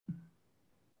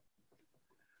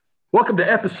Welcome to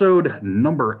episode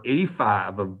number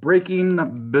 85 of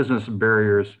Breaking Business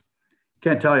Barriers.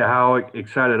 Can't tell you how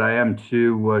excited I am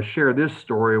to share this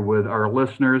story with our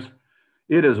listeners.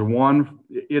 It is one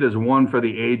for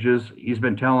the ages. He's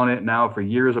been telling it now for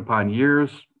years upon years,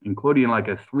 including like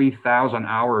a 3,000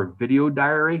 hour video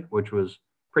diary, which was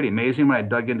pretty amazing when I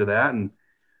dug into that and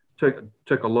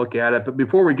took a look at it. But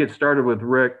before we get started with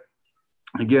Rick,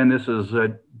 again, this is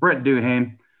Brent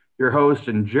Duhane, your host,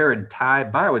 and Jared Ty,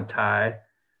 Bio Ty,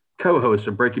 co-host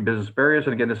of Breaking Business Barriers.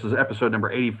 And again, this is episode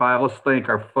number 85. Let's thank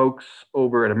our folks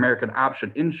over at American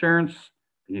Option Insurance.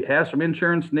 If you have some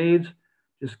insurance needs,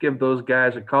 just give those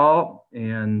guys a call,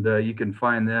 and you can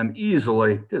find them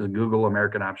easily. Just Google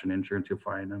American Option Insurance, you'll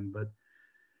find them. But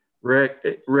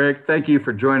Rick, thank you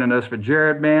for joining us. But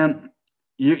Jared, man,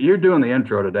 you're doing the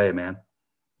intro today, man.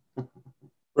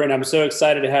 Brent, I'm so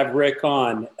excited to have Rick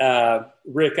on.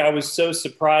 Rick, I was so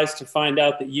surprised to find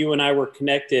out that you and I were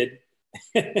connected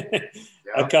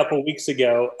a couple weeks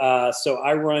ago. So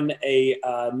I run a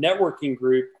networking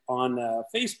group on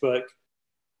Facebook,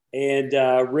 and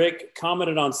Rick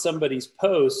commented on somebody's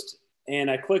post, and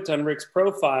I clicked on Rick's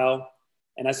profile,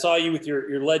 and I saw you with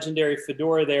your legendary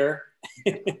fedora there.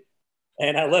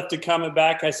 And I left a comment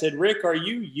back. I said, Rick, are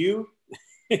you?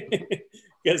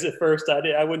 Because at first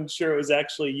I wasn't sure it was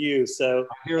actually you. So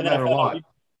I hear that a lot.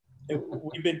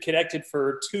 We've been connected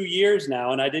for 2 years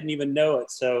now, and I didn't even know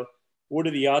it. So what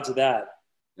are the odds of that?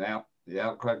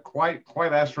 Yeah, quite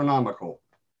astronomical.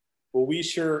 Well, we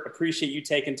sure appreciate you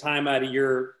taking time out of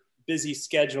your busy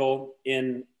schedule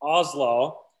in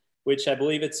Oslo, which I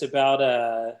believe it's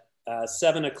about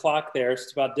 7 o'clock there. So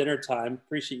it's about dinner time.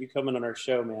 Appreciate you coming on our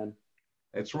show, man.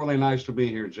 It's really nice to be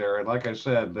here, Jared. Like I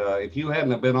said, if you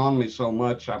hadn't have been on me so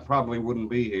much, I probably wouldn't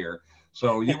be here.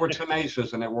 So you were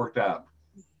tenacious, and it worked out.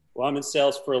 Well, I'm in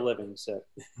sales for a living, so.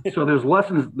 So there's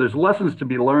lessons to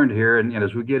be learned here, and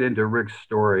as we get into Rick's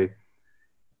story,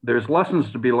 there's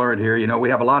lessons to be learned here. You know, we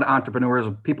have a lot of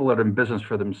entrepreneurs, people that are in business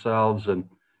for themselves,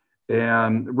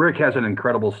 and Rick has an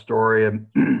incredible story, and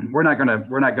we're not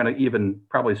gonna even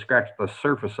probably scratch the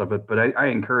surface of it. But I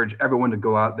encourage everyone to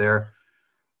go out there.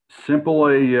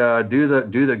 Simply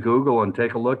do the Google and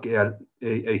take a look at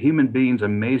a human being's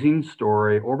amazing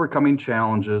story, overcoming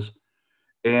challenges.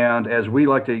 And as we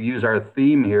like to use our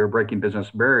theme here, breaking business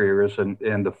barriers and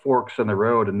the forks in the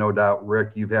road, and no doubt,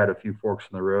 Rick, you've had a few forks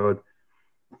in the road.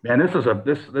 And this is a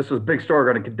big story.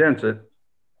 We're going to condense it.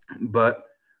 But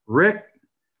Rick,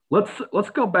 let's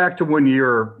go back to when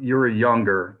you're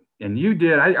younger, and you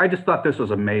did. I just thought this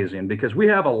was amazing because we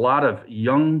have a lot of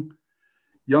young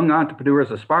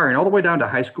entrepreneurs aspiring all the way down to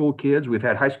high school kids. We've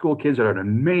had high school kids that are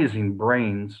amazing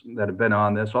brains that have been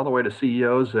on this, all the way to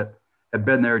CEOs that have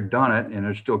been there, done it, and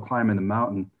are still climbing the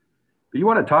mountain. But you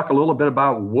want to talk a little bit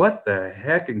about what the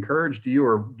heck encouraged you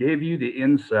or gave you the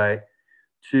insight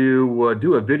to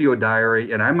do a video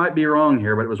diary? And I might be wrong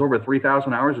here, but it was over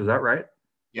 3,000 hours. Is that right?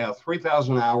 Yeah,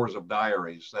 3,000 hours of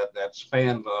diaries that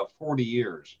spanned 40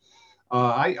 years.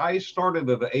 I started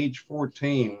at age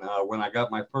 14 when I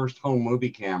got my first home movie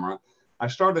camera. I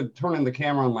started turning the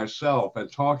camera on myself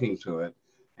and talking to it,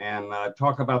 and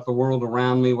talk about the world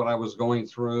around me, what I was going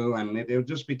through, and it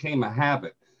just became a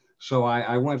habit. So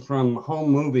I went from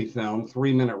home movie film,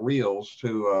 3-minute reels,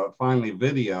 to finally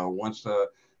video once the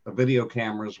video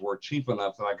cameras were cheap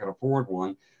enough that I could afford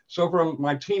one. So from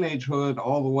my teenagehood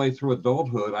all the way through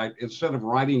adulthood, instead of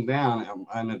writing down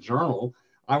in a journal,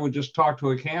 I would just talk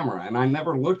to a camera, and I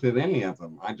never looked at any of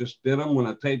them. I just did them. When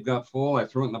a tape got full, I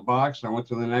threw it in the box and I went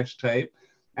to the next tape.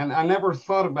 And I never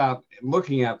thought about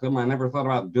looking at them. I never thought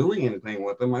about doing anything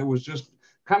with them. It was just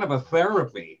kind of a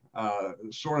therapy,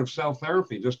 sort of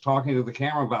self-therapy, just talking to the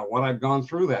camera about what I'd gone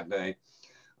through that day.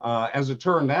 As it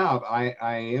turned out,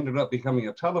 I ended up becoming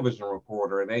a television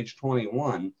reporter at age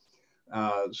 21.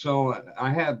 So I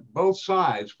had both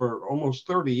sides for almost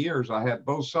 30 years. I had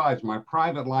both sides, my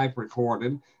private life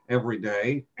recorded every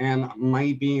day and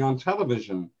me being on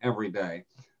television every day.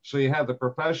 So you had the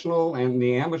professional and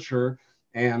the amateur.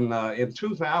 And in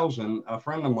 2000, a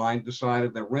friend of mine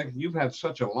decided that, Rick, you've had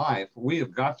such a life. We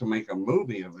have got to make a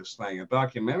movie of this thing, a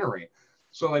documentary.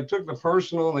 So they took the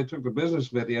personal, they took the business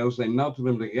videos, they melted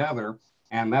them together.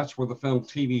 And that's where the film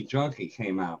TV Junkie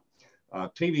came out.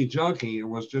 TV Junkie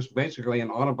was just basically an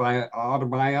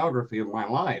autobiography of my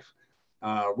life.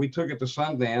 We took it to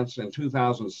Sundance in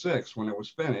 2006 when it was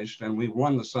finished, and we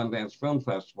won the Sundance Film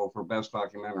Festival for Best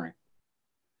Documentary.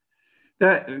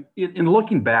 That, in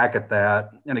looking back at that,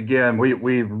 and again,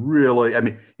 we really, I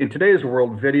mean, in today's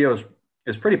world, videos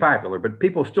It's pretty popular, but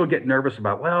people still get nervous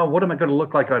about, well, what am I going to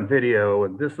look like on video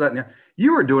and this, that, and that.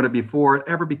 You were doing it before it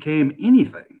ever became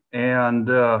anything. And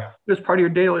it was part of your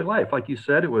daily life. Like you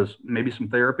said, it was maybe some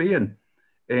therapy and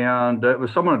it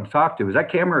was someone to talk to. Is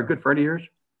that camera a good friend of yours?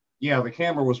 Yeah, the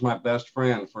camera was my best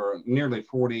friend for nearly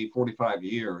 40, 45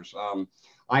 years.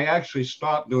 I actually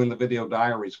stopped doing the video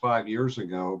diaries 5 years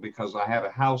ago because I had a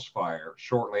house fire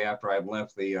shortly after I had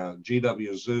left the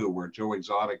GW Zoo where Joe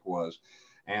Exotic was.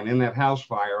 And in that house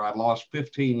fire, I lost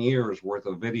 15 years worth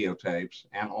of videotapes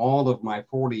and all of my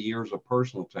 40 years of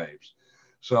personal tapes.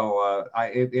 So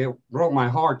it broke my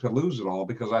heart to lose it all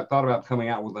because I thought about coming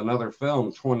out with another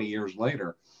film 20 years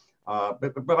later.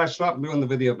 But I stopped doing the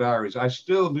video diaries. I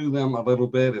still do them a little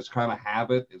bit. It's kind of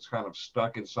habit. It's kind of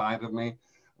stuck inside of me,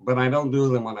 but I don't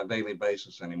do them on a daily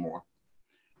basis anymore.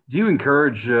 Do you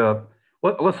encourage?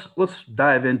 Let's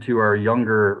dive into our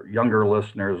younger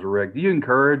listeners, Rick. Do you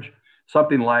encourage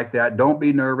something like that? Don't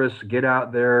be nervous. Get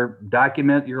out there,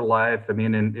 document your life. I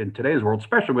mean, in today's world,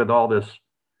 especially with all this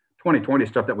 2020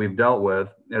 stuff that we've dealt with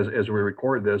as we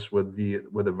record this with the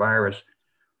virus,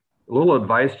 a little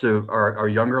advice to our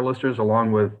younger listeners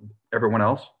along with everyone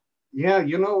else? Yeah,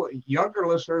 you know, younger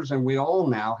listeners, and we all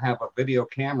now have a video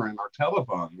camera in our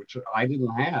telephone, which I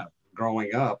didn't have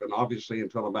growing up, and obviously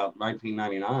until about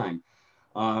 1999.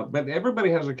 But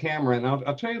everybody has a camera, and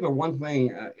I'll tell you the one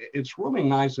thing, it's really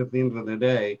nice at the end of the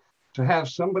day to have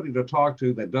somebody to talk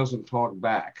to that doesn't talk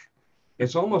back.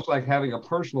 It's almost like having a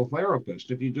personal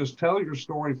therapist. If you just tell your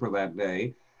story for that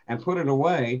day and put it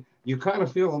away, you kind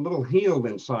of feel a little healed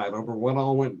inside over what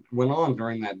all went on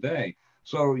during that day.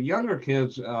 So younger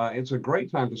kids, it's a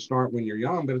great time to start when you're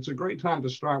young, but it's a great time to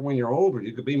start when you're older.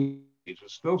 You could be to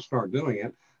still start doing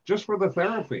it just for the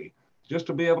therapy, just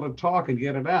to be able to talk and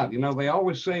get it out. You know, they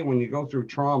always say when you go through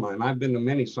trauma, and I've been to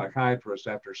many psychiatrists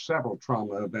after several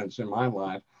trauma events in my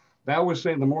life, they always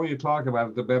say the more you talk about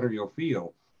it, the better you'll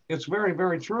feel. It's very,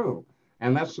 very true.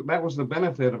 And that was the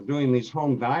benefit of doing these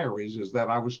home diaries, is that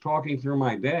I was talking through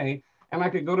my day and I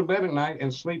could go to bed at night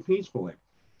and sleep peacefully.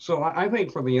 So I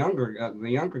think for the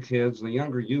younger kids, the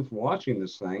younger youth watching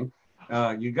this thing,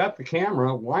 you got the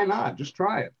camera, why not? Just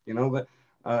try it. You know,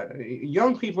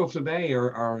 young people today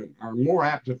are more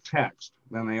apt to text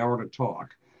than they are to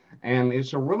talk. And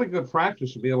it's a really good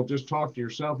practice to be able to just talk to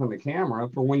yourself in the camera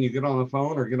for when you get on the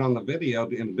phone or get on the video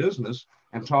in business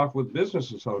and talk with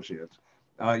business associates.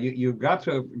 You've got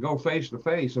to go face to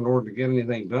face in order to get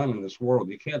anything done in this world.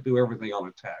 You can't do everything on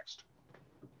a text.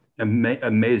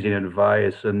 Amazing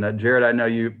advice. And Jared, I know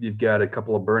you've got a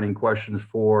couple of burning questions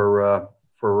for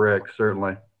Rick,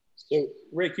 certainly. So,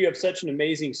 Rick, you have such an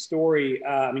amazing story.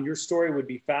 I mean, your story would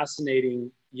be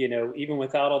fascinating, you know, even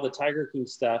without all the Tiger King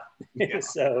stuff. Yeah.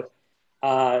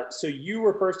 So you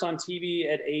were first on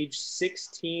TV at age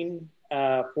 16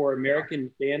 for American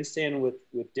Bandstand with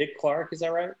Dick Clark. Is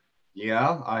that right?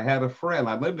 Yeah, I had a friend.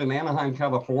 I lived in Anaheim,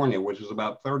 California, which is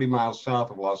about 30 miles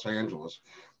south of Los Angeles.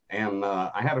 And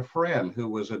I had a friend who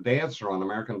was a dancer on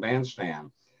American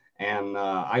Bandstand. And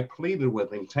I pleaded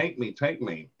with him, take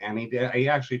me. And he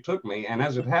actually took me. And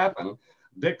as it happened,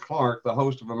 Dick Clark, the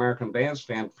host of American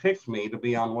Bandstand, picked me to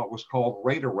be on what was called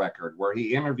Rate a Record, where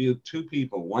he interviewed two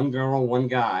people, one girl, one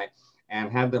guy,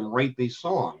 and had them rate these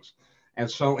songs. And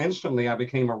so instantly I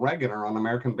became a regular on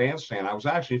American Bandstand. I was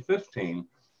actually 15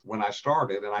 when I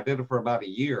started, and I did it for about a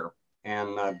year.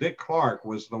 And Dick Clark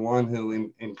was the one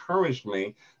who encouraged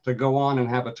me to go on and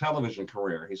have a television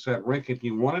career. He said, Rick, if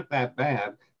you want it that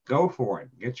bad, go for it.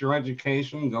 Get your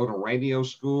education, go to radio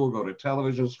school, go to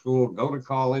television school, go to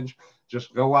college,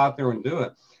 just go out there and do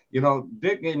it. You know,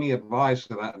 Dick gave me advice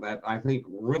that I think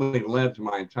really led to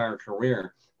my entire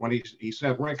career when he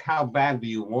said, Rick, how bad do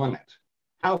you want it?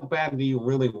 How bad do you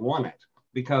really want it?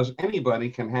 Because anybody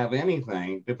can have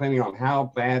anything depending on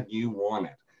how bad you want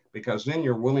it, because then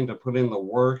you're willing to put in the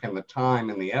work and the time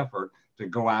and the effort to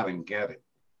go out and get it.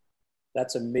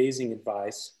 That's amazing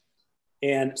advice.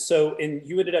 And so,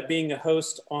 you ended up being a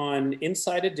host on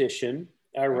Inside Edition,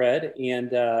 I read,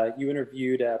 and you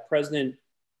interviewed President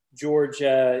George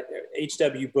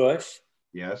H.W. Bush.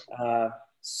 Yes.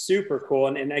 Super cool.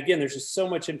 And again, there's just so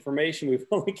much information. We've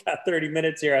only got 30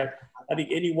 minutes here. I think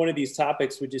any one of these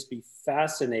topics would just be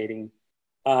fascinating.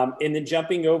 And then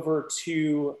jumping over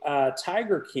to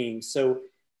Tiger King. So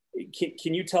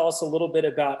can you tell us a little bit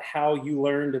about how you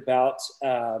learned about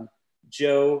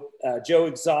Joe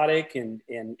Exotic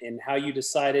and how you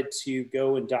decided to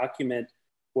go and document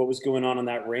what was going on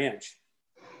that ranch?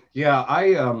 Yeah,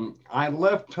 I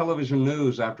left television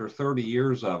news after 30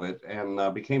 years of it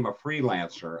and became a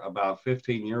freelancer about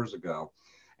 15 years ago.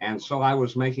 And so I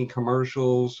was making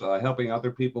commercials, helping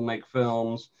other people make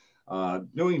films,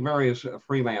 doing various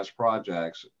freelance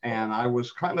projects. And I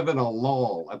was kind of in a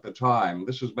lull at the time.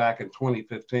 This was back in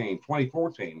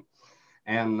 2014.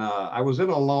 And I was in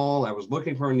a lull. I was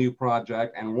looking for a new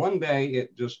project. And one day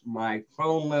my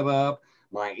phone lit up,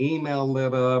 my email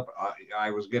lit up.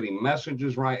 I was getting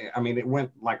messages, right? I mean, it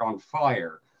went like on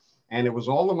fire. And it was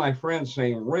all of my friends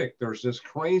saying, Rick, there's this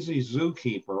crazy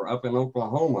zookeeper up in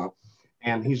Oklahoma,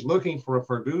 and he's looking for a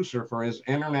producer for his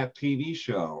internet TV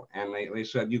show. And they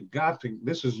said, you've got to,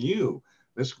 this is you.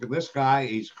 This guy,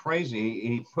 he's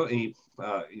crazy. He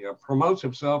promotes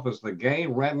himself as the gay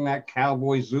redneck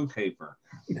cowboy zookeeper.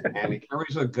 And he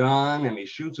carries a gun and he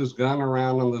shoots his gun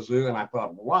around in the zoo. And I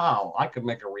thought, wow, I could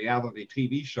make a reality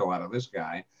TV show out of this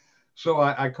guy. So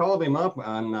I called him up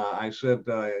and I said,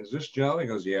 is this Joe? He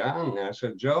goes, yeah. And I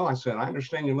said, Joe, I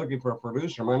understand you're looking for a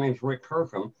producer. My name's Rick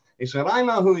Kirkham. He said, I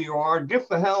know who you are. Get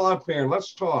the hell up here.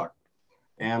 Let's talk.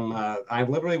 And I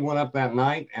literally went up that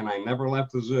night and I never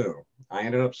left the zoo. I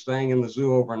ended up staying in the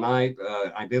zoo overnight.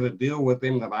 I did a deal with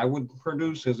him that I would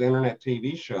produce his internet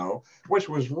TV show, which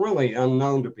was really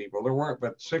unknown to people. There weren't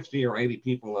but 60 or 80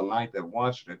 people a night that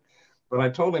watched it. But I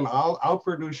told him, I'll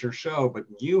produce your show, but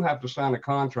you have to sign a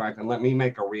contract and let me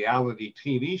make a reality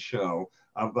TV show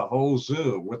of the whole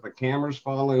zoo with the cameras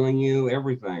following you,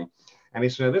 everything. And he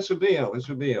said, it's a deal, it's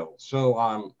a deal. So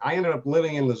I ended up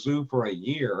living in the zoo for a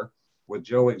year with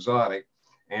Joe Exotic.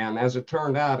 And as it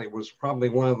turned out, it was probably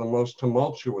one of the most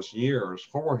tumultuous years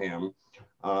for him.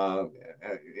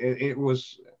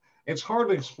 It's hard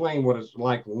to explain what it's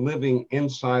like living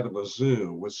inside of a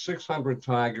zoo with 600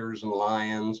 tigers and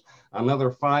lions, another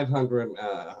 500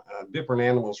 different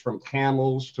animals from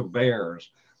camels to bears.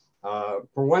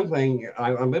 For one thing,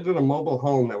 I lived in a mobile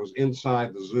home that was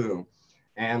inside the zoo.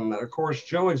 And of course,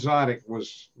 Joe Exotic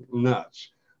was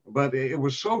nuts, but it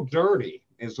was so dirty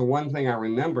is the one thing I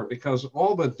remember, because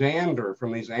all the dander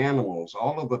from these animals,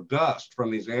 all of the dust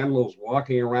from these animals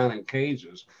walking around in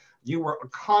cages, you were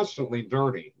constantly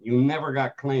dirty. You never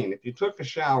got clean. If you took a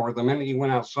shower, the minute you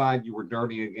went outside, you were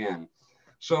dirty again.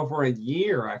 So for a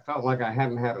year, I felt like I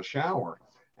hadn't had a shower.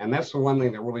 And that's the one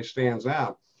thing that really stands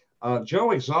out.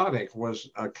 Joe Exotic was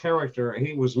a character.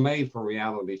 He was made for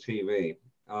reality TV.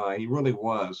 He really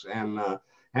was. And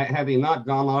had he not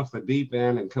gone off the deep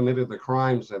end and committed the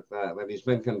crimes that he's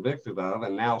been convicted of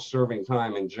and now serving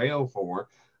time in jail for,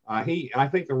 I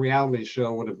think the reality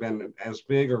show would have been as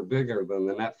big or bigger than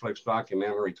the Netflix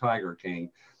documentary Tiger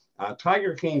King.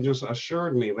 Tiger King just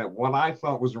assured me that what I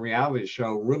thought was a reality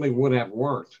show really would have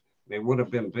worked. They would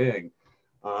have been big.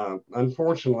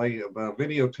 Unfortunately, the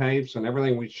videotapes and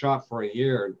everything we shot for a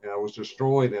year was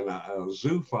destroyed in a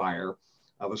zoo fire.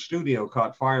 The studio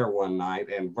caught fire one night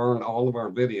and burned all of our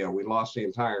video. We lost the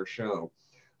entire show.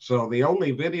 So the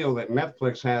only video that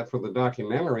Netflix had for the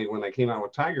documentary when they came out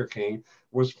with Tiger King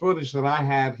was footage that I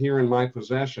had here in my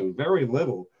possession. Very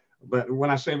little, but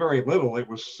when I say very little, it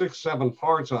was 6, 7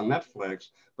 parts on Netflix.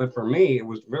 But for me, it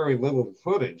was very little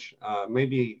footage,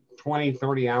 maybe 20,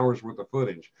 30 hours worth of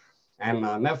footage. And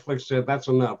Netflix said, that's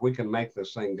enough. We can make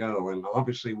this thing go. And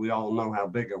obviously, we all know how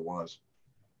big it was.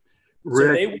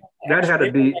 Rick, that had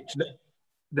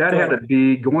to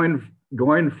be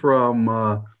going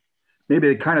from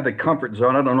maybe kind of the comfort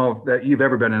zone. I don't know if that you've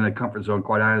ever been in a comfort zone,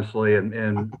 quite honestly,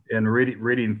 and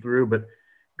reading through, but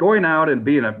going out and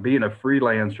being a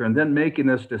freelancer and then making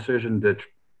this decision to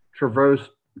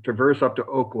traverse up to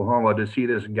Oklahoma to see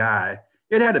this guy.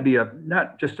 It had to be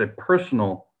not just a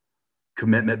personal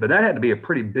commitment, but that had to be a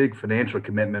pretty big financial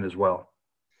commitment as well.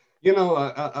 You know,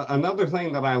 another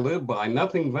thing that I live by,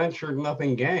 nothing ventured,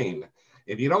 nothing gained.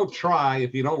 If you don't try,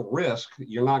 if you don't risk,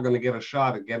 you're not going to get a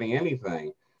shot at getting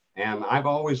anything. And I've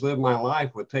always lived my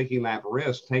life with taking that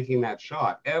risk, taking that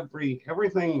shot.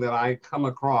 Everything that I come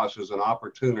across is an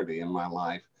opportunity in my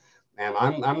life. And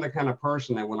I'm the kind of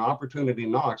person that when opportunity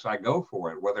knocks, I go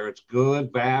for it, whether it's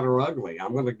good, bad, or ugly.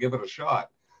 I'm going to give it a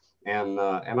shot. And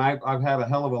I've had a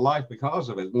hell of a life because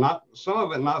of it. Not some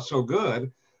of it not so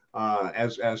good.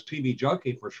 As TV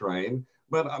Junkie portrayed,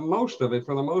 but most of it,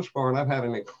 for the most part, I've had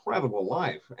an incredible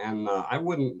life, and I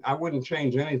wouldn't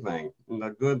change anything,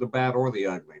 the good, the bad, or the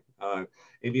ugly.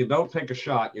 If you don't take a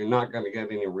shot, you're not going to get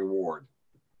any reward.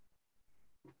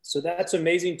 So that's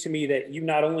amazing to me that you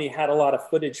not only had a lot of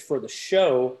footage for the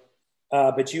show,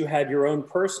 but you had your own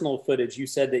personal footage. You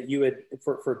said that you had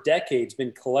for decades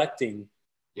been collecting,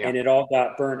 and it all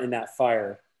got burnt in that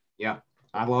fire. Yeah,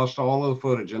 I lost all of the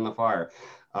footage in the fire.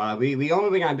 The only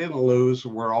thing I didn't lose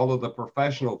were all of the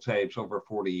professional tapes over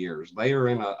 40 years. They are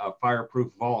in a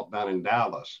fireproof vault down in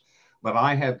Dallas. But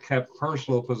I had kept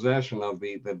personal possession of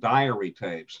the diary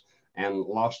tapes and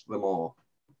lost them all.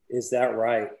 Is that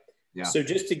right? Yeah. So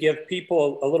just to give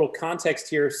people a little context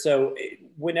here, so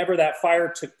whenever that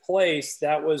fire took place,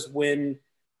 that was when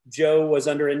Joe was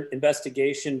under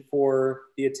investigation for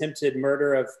the attempted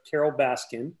murder of Carol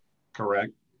Baskin.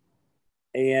 Correct.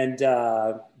 And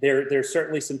there's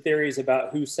certainly some theories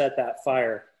about who set that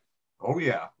fire. Oh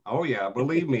yeah. Oh yeah.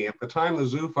 Believe me, at the time the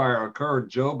zoo fire occurred,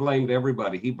 Joe blamed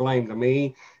everybody. He blamed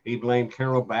me. He blamed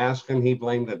Carol Baskin. He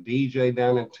blamed the DJ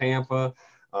down in Tampa.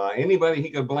 Anybody he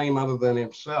could blame other than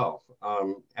himself.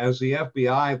 As the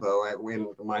FBI, though, in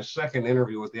my second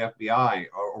interview with the FBI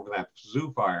over that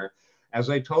zoo fire, as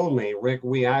they told me, Rick,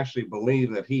 we actually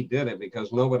believe that he did it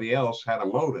because nobody else had a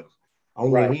motive.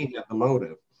 Only he had the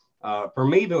motive. For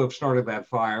me to have started that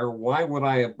fire, why would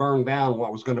I have burned down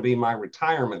what was going to be my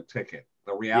retirement ticket,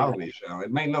 the reality show?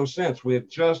 It made no sense. We had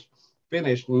just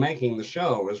finished making the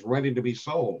show. It was ready to be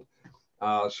sold.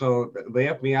 So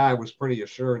the FBI was pretty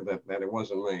assured that it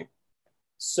wasn't me.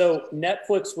 So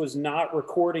Netflix was not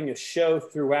recording a show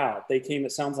throughout. They came,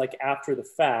 it sounds like, after the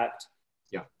fact.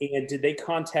 Yeah. And did they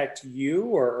contact you,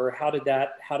 or how did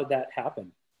that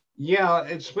happen? Yeah,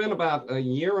 it's been about a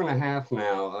year and a half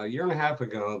now, a year and a half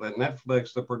ago, that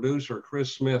Netflix, the producer,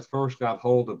 Chris Smith, first got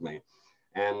hold of me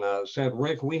and said,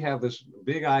 Rick, we have this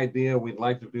big idea. We'd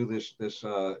like to do this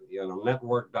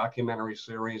network documentary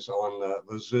series on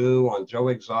the zoo, on Joe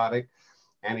Exotic.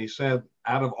 And he said,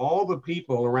 out of all the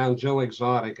people around Joe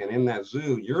Exotic and in that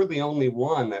zoo, you're the only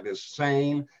one that is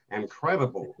sane and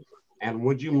credible. And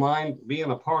would you mind being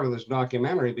a part of this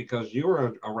documentary? Because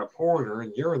you're a reporter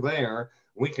and you're there.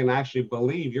 We can actually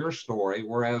believe your story,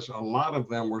 whereas a lot of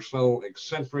them were so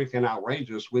eccentric and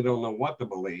outrageous, we don't know what to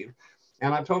believe.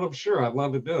 And I told him, sure, I'd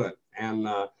love to do it. And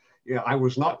I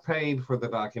was not paid for the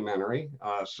documentary,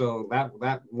 so that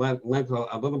lent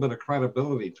a little bit of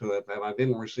credibility to it that I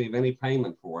didn't receive any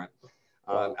payment for it.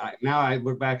 Now I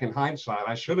look back in hindsight,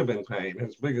 I should have been paid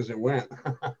as big as it went.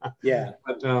 Yeah.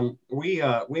 But we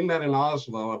met in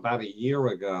Oslo about a year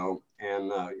ago,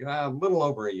 and a little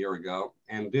over a year ago,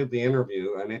 and did the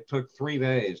interview. And it took 3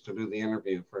 days to do the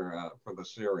interview for the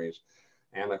series.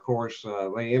 And of course,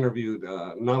 they interviewed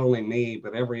not only me,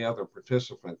 but every other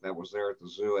participant that was there at the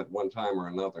zoo at one time or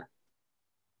another.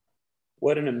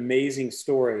 What an amazing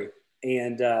story.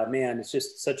 And man, it's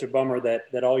just such a bummer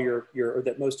that all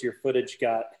that most of your footage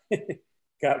got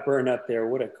got burned up there.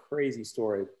 What a crazy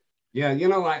story. Yeah,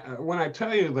 when I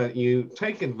tell you that you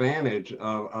take advantage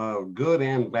of good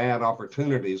and bad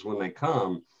opportunities when they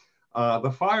come,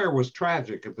 the fire was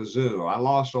tragic at the zoo. I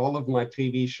lost all of my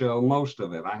TV show, most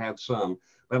of it. I had some,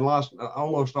 but lost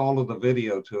almost all of the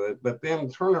video to it. But then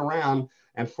turn around,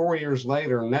 and 4 years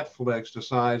later, Netflix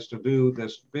decides to do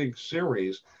this big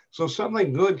series. So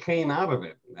something good came out of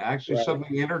it. Actually,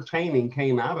 something entertaining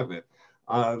came out of it.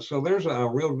 So there's a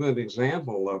real good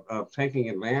example of taking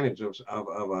advantage of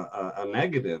a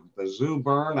negative. The zoo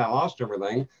burned, I lost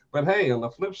everything. But hey, on the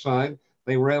flip side,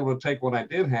 they were able to take what I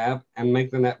did have and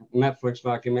make the Netflix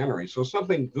documentary. So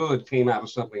something good came out of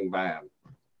something bad.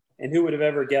 And who would have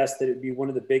ever guessed that it'd be one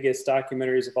of the biggest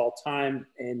documentaries of all time,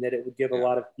 and that it would give a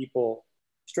lot of people,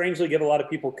 strangely give a lot of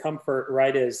people comfort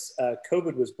right as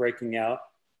COVID was breaking out.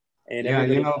 And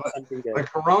the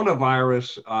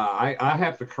coronavirus, I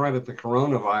have to credit the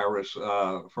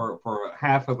coronavirus for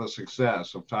half of the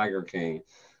success of Tiger King.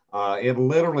 It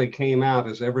literally came out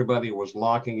as everybody was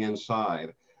locking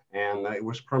inside. And it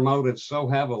was promoted so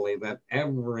heavily that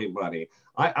everybody,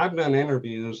 I've done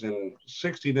interviews in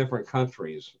 60 different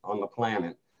countries on the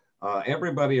planet.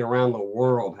 Everybody around the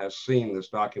world has seen this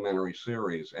documentary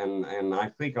series. And I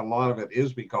think a lot of it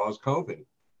is because COVID.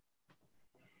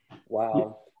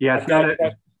 Wow. Yeah,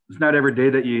 it's not every day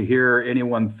that you hear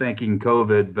anyone thanking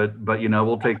COVID, but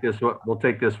we'll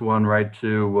take this one right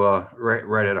to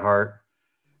right at heart.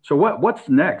 So what's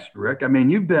next, Rick? I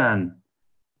mean, you're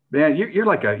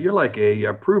like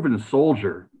a proven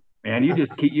soldier, and you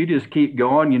just keep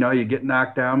going. You get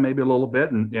knocked down maybe a little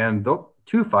bit, and those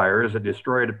 2 fires that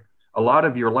destroyed a lot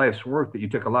of your life's work that you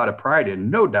took a lot of pride in,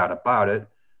 no doubt about it.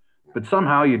 But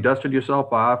somehow you dusted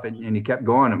yourself off and you kept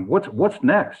going. And what's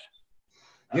next?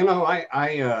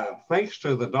 I thanks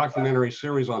to the documentary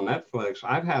series on Netflix,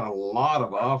 I've had a lot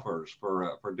of offers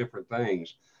for different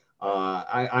things.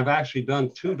 I've actually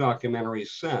done 2 documentaries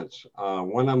since.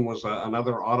 One of them was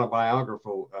another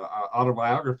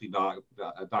autobiography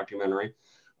documentary.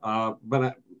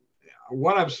 But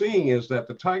what I'm seeing is that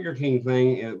the Tiger King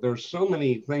thing, there's so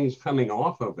many things coming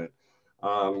off of it.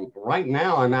 Right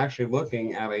now, I'm actually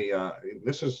looking at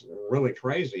this is really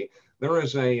crazy. There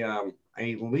is a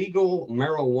legal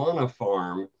marijuana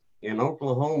farm in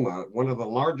Oklahoma, one of the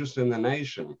largest in the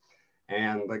nation.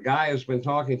 And the guy has been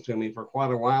talking to me for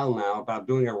quite a while now about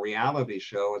doing a reality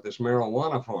show at this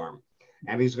marijuana farm.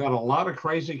 And he's got a lot of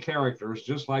crazy characters,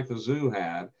 just like the zoo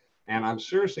had. And I'm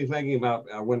seriously thinking about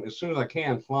as soon as I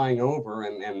can, flying over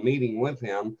and meeting with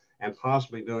him and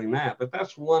possibly doing that. But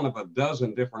that's one of a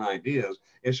dozen different ideas.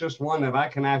 It's just one that I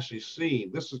can actually see.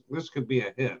 This could be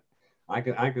a hit. I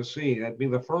could see that'd be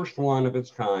the first one of its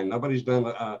kind. Nobody's done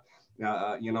a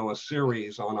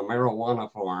series on a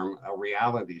marijuana farm, a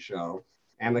reality show,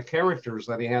 and the characters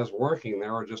that he has working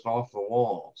there are just off the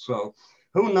wall. So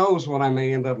who knows what I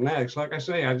may end up next? Like I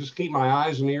say, I just keep my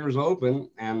eyes and ears open,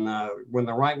 and when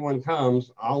the right one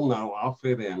comes, I'll know. I'll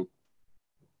fit in.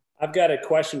 I've got a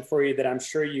question for you that I'm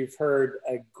sure you've heard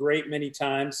a great many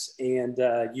times, and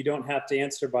you don't have to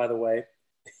answer, by the way.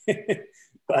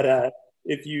 But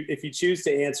if you choose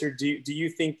to answer, do you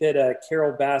think that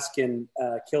Carole Baskin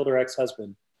killed her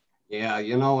ex-husband? Yeah,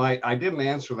 I didn't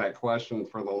answer that question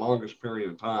for the longest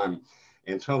period of time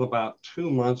until about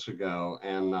 2 months ago.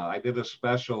 And I did a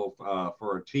special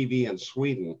for a TV in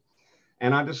Sweden.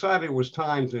 And I decided it was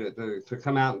time to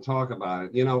come out and talk about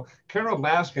it. Carole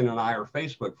Baskin and I are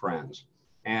Facebook friends.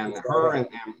 And her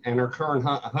and her current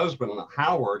husband,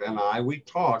 Howard, and we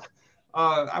talk,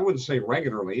 I wouldn't say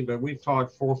regularly, but we've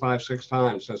talked 4, 5, 6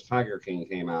 times since Tiger King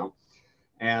came out.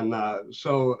 And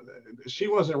so she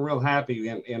wasn't real happy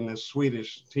in this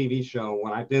Swedish TV show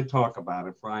when I did talk about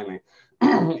it finally.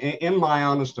 In my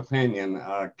honest opinion,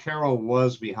 Carole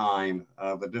was behind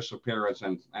the disappearance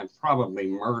and probably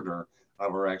murder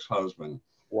of her ex-husband.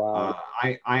 Wow.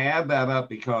 I add that up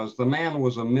because the man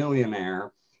was a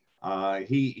millionaire.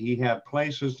 He had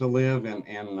places to live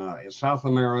in South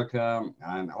America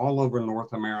and all over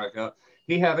North America.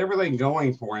 He had everything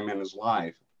going for him in his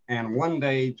life. And one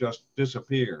day just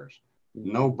disappears.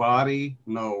 No body,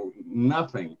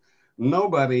 nothing.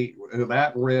 Nobody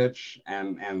that rich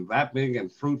and that big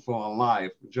and fruitful a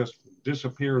life just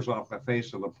disappears off the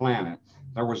face of the planet.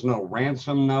 There was no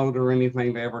ransom note or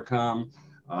anything to ever come.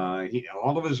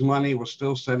 All of his money was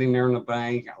still sitting there in the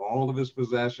bank, all of his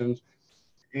possessions.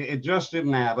 It just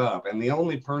didn't add up. And the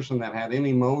only person that had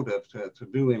any motive to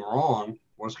do him wrong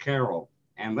was Carole.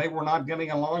 And they were not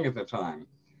getting along at the time.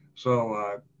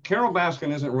 So Carole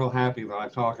Baskin isn't real happy that I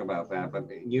talk about that, but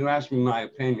you asked me my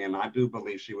opinion. I do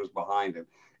believe she was behind it.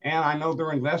 And I know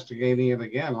they're investigating it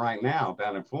again right now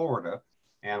down in Florida.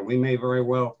 And we may very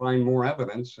well find more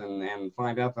evidence and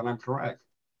find out that I'm correct.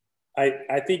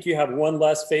 I think you have one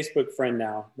less Facebook friend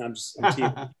now. I'm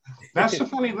That's the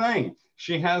funny thing.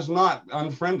 She has not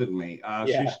unfriended me.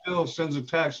 She still sends a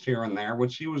text here and there. When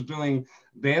she was doing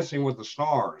Dancing with the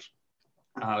Stars,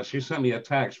 she sent me a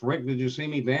text. Rick, did you see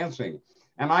me dancing?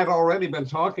 And I'd already been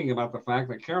talking about the fact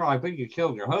that, Carole, I think you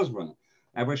killed your husband.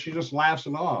 But she just laughs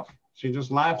it off. She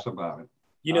just laughs about it.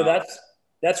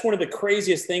 That's one of the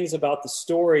craziest things about the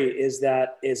story is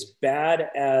that as bad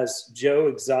as Joe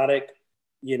Exotic,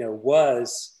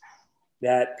 was,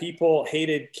 that people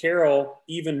hated Carole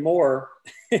even more,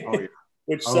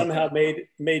 which somehow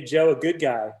made Joe a good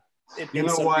guy. You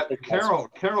know what? Carole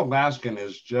Baskin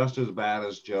is just as bad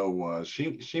as Joe was.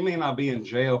 She may not be in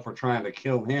jail for trying to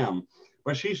kill him,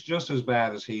 but she's just as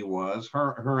bad as he was.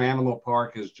 Her animal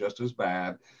park is just as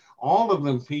bad. All of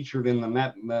them featured in the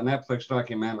Netflix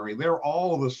documentary. They're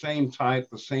all the same type,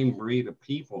 the same breed of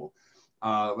people.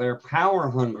 They're power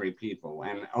hungry people,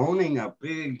 and owning a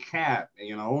big cat,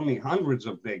 owning hundreds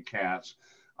of big cats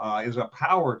is a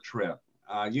power trip.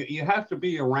 You have to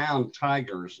be around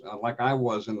tigers like I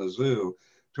was in the zoo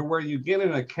to where you get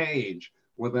in a cage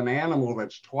with an animal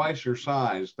that's twice your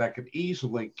size that could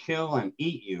easily kill and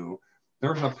eat you.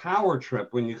 There's a power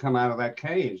trip when you come out of that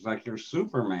cage, like you're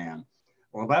Superman.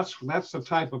 Well, that's the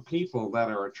type of people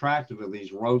that are attracted to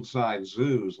these roadside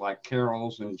zoos like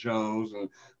Carole's and Joe's and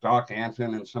Doc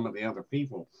Anton and some of the other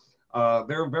people.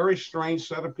 They're a very strange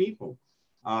set of people.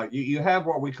 You have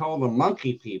what we call the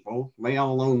monkey people. They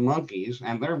all own monkeys,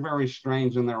 and they're very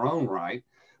strange in their own right.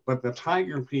 But the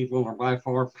tiger people are by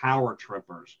far power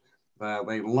trippers.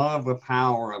 They love the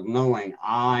power of knowing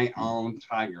I own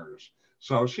tigers.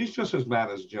 So she's just as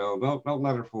bad as Joe. Don't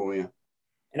let her fool you.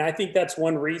 And I think that's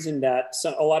one reason that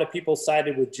a lot of people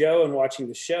sided with Joe and watching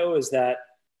the show is that,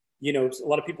 a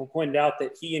lot of people pointed out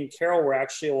that he and Carole were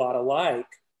actually a lot alike.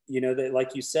 That,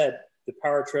 like you said, the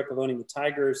power trip of owning the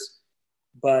tigers,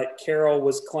 but Carole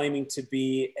was claiming to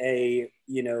be a,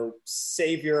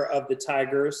 savior of the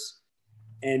tigers.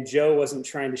 And Joe wasn't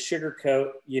trying to sugarcoat,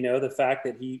 the fact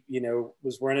that he,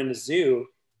 was running a zoo.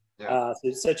 Yeah. So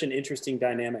it's such an interesting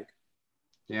dynamic.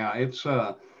 Yeah,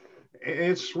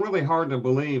 It's really hard to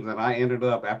believe that I ended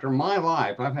up, after my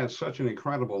life, I've had such an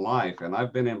incredible life, and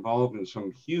I've been involved in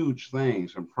some huge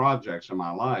things and projects in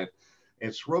my life.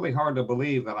 It's really hard to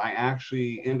believe that I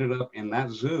actually ended up in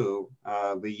that zoo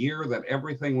the year that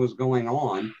everything was going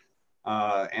on,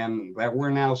 and that we're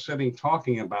now sitting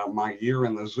talking about my year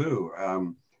in the zoo.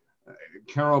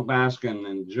 Carol Baskin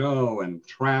and Joe and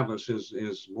Travis,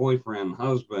 his boyfriend,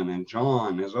 husband, and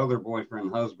John, his other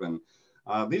boyfriend, husband.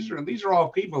 These are all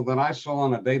people that I saw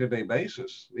on a day-to-day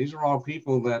basis. These are all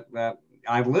people that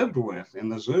I lived with in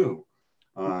the zoo.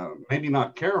 Maybe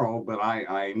not Carol, but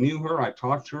I knew her. I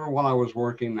talked to her while I was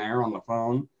working there on the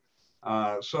phone.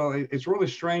 So it's really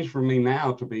strange for me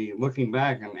now to be looking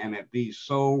back and it be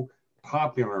so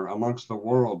popular amongst the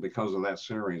world because of that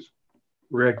series.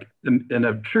 Rick, and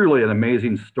a truly an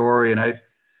amazing story. And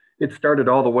it started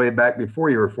all the way back before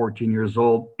you were 14 years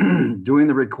old, doing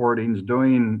the recordings,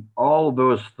 doing all of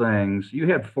those things. You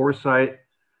had foresight,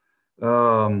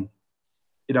 doing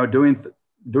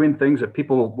things that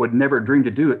people would never dream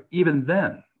to do even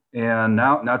then. And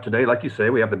now today, like you say,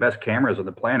 we have the best cameras on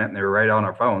the planet, and they're right on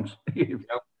our phones,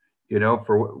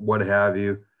 for what have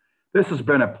you. This has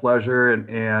been a pleasure,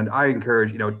 and I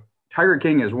encourage, Tiger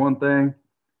King is one thing,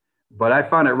 but I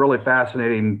found it really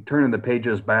fascinating turning the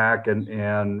pages back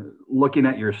and looking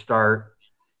at your start,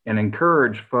 and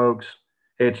encourage folks.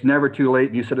 It's never too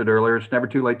late. You said it earlier. It's never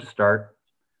too late to start.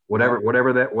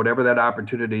 Whatever that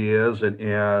opportunity is,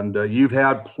 and you've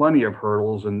had plenty of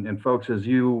hurdles, and folks, as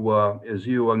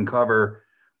you uncover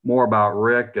more about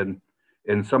Rick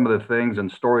and some of the things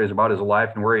and stories about his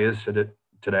life and where he is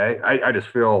today, I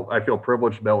feel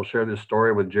privileged to be able to share this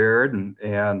story with Jared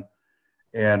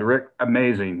and Rick.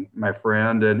 Amazing, my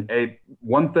friend. And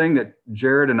one thing that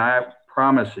Jared and I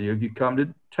promise you, if you come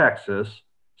to Texas,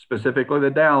 specifically the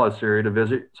Dallas area, to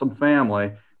visit some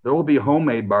family, there will be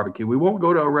homemade barbecue. We won't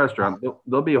go to a restaurant.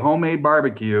 There'll be a homemade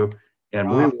barbecue, and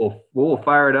we'll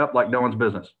fire it up like no one's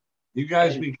business. You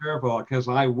guys be careful, because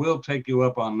I will take you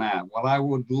up on that. What I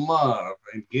would love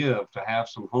and give to have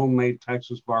some homemade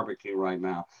Texas barbecue right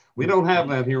now. We don't have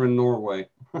that here in Norway.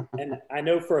 And I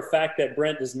know for a fact that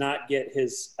Brent does not get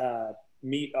his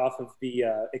meat off of the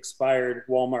expired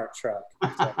Walmart truck.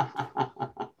 So.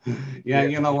 Yeah,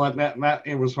 you know what? That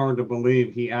it was hard to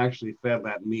believe he actually fed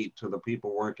that meat to the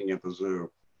people working at the zoo.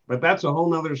 But that's a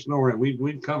whole nother story.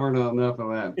 We've covered enough of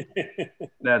that.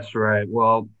 That's right.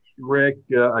 Well, Rick,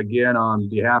 again, on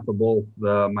behalf of both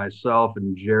myself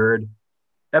and Jared,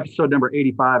 episode number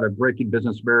 85 of Breaking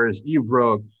Business Barriers, you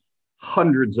broke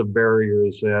hundreds of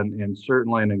barriers, and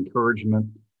certainly an encouragement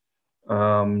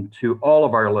to all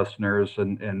of our listeners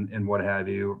and what have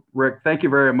you. Rick, thank you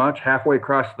very much. Halfway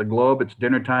across the globe, it's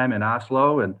dinner time in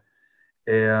Oslo, and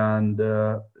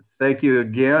thank you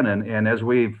again. And as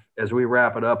we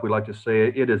wrap it up, we like to say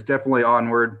it is definitely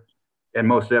onward and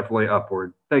most definitely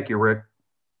upward. Thank you, Rick.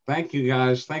 Thank you,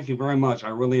 guys. Thank you very much. I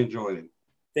really enjoyed it.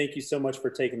 Thank you so much for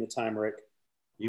taking the time, Rick.